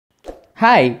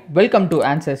Hi, welcome to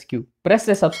answersQ. Press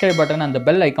the subscribe button and the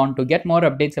bell icon to get more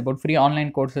updates about free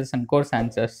online courses and course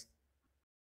answers.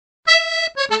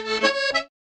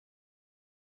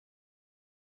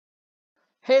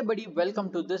 Hey buddy,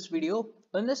 welcome to this video.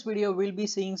 In this video, we'll be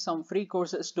seeing some free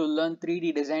courses to learn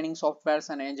 3D designing softwares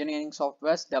and engineering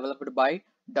softwares developed by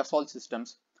Dassault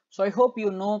Systems. So I hope you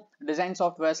know design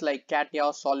softwares like CATIA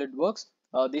or SOLIDWORKS.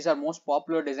 These are most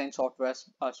popular design softwares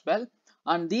as well.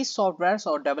 And these softwares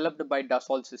are developed by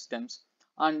Dassault Systems.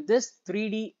 And this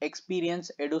 3D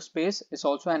Experience Eduspace is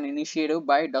also an initiative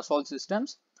by Dassault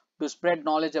Systems to spread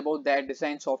knowledge about their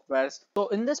design softwares. So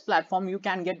in this platform, you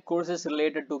can get courses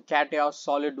related to CATIA,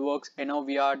 SolidWorks,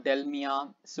 ENOVIA,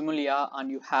 DELMIA, SIMULIA,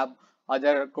 and you have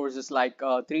other courses like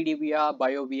 3DVIA,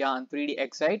 BIOVIA, and 3D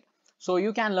Excite. So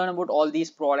you can learn about all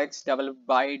these products developed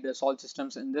by Dassault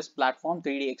Systems in this platform,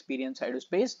 3D Experience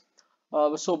Eduspace.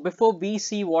 So before we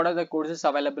see what are the courses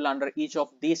available under each of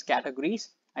these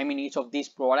categories, each of these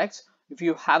products, if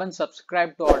you haven't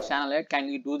subscribed to our channel yet,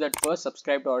 kindly do that first.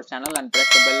 Subscribe to our channel and press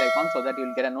the bell icon so that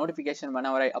you'll get a notification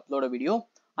whenever I upload a video.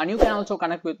 And you can also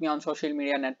connect with me on social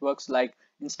media networks like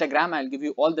Instagram. I'll give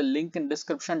you all the link in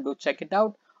description to check it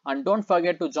out. And don't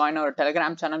forget to join our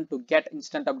Telegram channel to get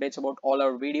instant updates about all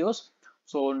our videos.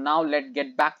 So now let's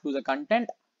get back to the content.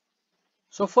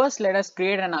 So first, let us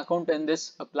create an account in this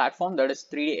platform, that is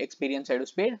 3D Experience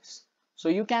Eduspace. So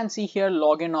you can see here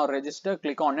login or register,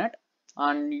 click on it.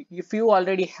 And if you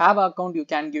already have an account, you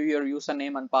can give your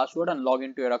username and password and log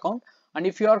into your account. And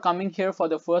if you are coming here for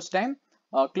the first time,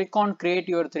 click on create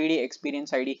your 3D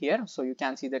experience ID here. So you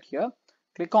can see that here,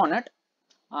 click on it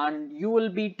and you will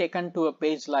be taken to a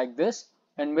page like this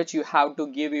in which you have to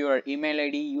give your email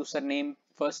ID, username,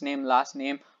 first name, last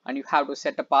name, and you have to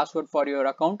set a password for your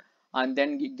account and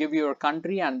then give your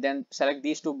country and then select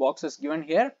these two boxes given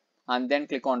here and then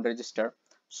click on register.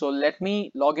 So let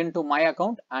me log into my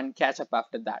account and catch up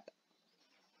after that.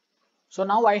 So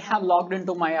now I have logged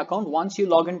into my account. Once you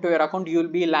log into your account, you will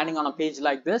be landing on a page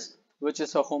like this, which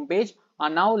is a home page.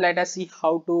 And now let us see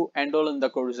how to enroll in the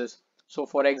courses. So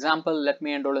for example, let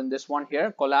me enroll in this one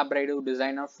here, Collaborative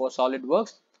Designer for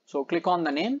SolidWorks. So click on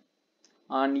the name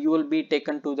and you will be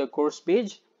taken to the course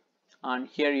page. And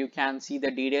here you can see the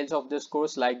details of this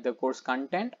course like the course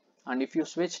content. And if you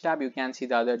switch tab, you can see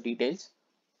the other details.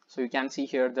 So you can see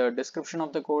here the description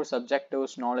of the course,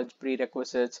 objectives, knowledge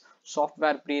prerequisites,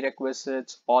 software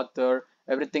prerequisites, author,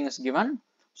 everything is given.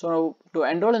 So to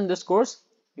enroll in this course,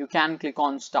 you can click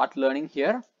on start learning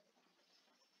here.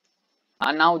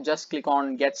 And now just click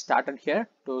on get started here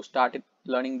to start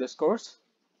learning this course.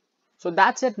 So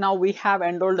that's it. Now we have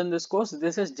enrolled in this course.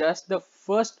 This is just the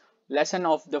first lesson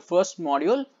of the first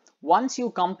module. Once you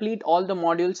complete all the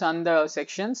modules and the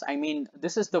sections,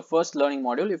 this is the first learning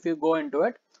module. If you go into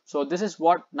it, so this is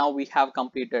what now we have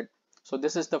completed. So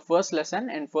this is the first lesson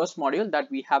and first module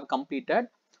that we have completed.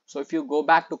 So if you go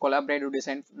back to Collaborative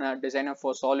Designer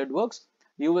for SolidWorks,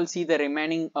 you will see the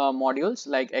remaining modules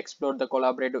like explore the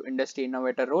collaborative industry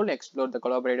innovator role, explore the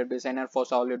collaborative designer for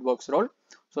SolidWorks role.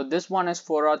 So this one is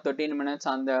 4 hours 13 minutes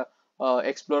and the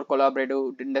explore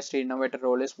collaborative industry innovator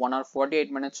role is 1 hour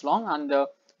 48 minutes long, and the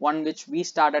one which we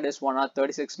started is 1 hour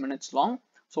 36 minutes long.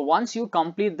 So once you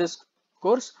complete this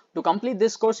course, to complete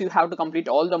this course, you have to complete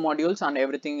all the modules and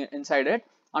everything inside it.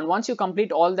 And once you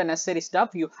complete all the necessary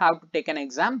stuff, you have to take an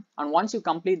exam. And once you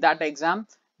complete that exam,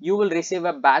 you will receive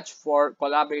a badge for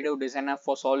Collaborative Designer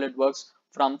for SolidWorks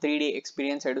from 3D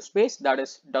Experience Eduspace, that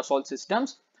is Dassault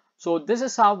Systems. So this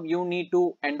is how you need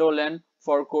to enroll in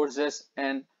for courses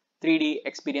in 3D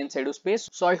Experience Eduspace.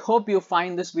 So I hope you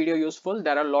find this video useful.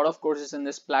 There are a lot of courses in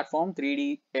this platform,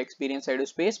 3D Experience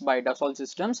Eduspace by Dassault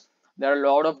Systems. There are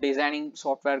a lot of designing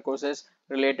software courses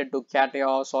related to CATIA,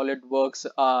 SolidWorks,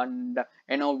 and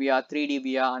ENOVIA,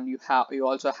 3DVIA, and you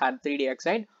also had 3D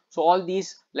Excite. So all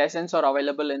these lessons are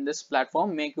available in this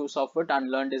platform. Make use of it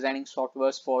and learn designing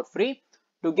softwares for free.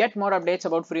 To get more updates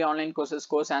about free online courses,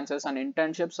 course answers, and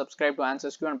internships, subscribe to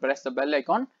answersQ and press the bell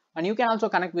icon. And you can also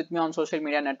connect with me on social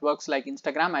media networks like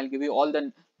Instagram. I'll give you all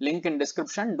the link in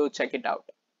description. Do check it out.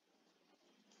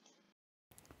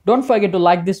 Don't forget to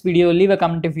like this video, leave a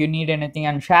comment if you need anything,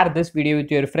 and share this video with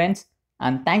your friends.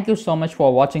 And thank you so much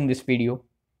for watching this video.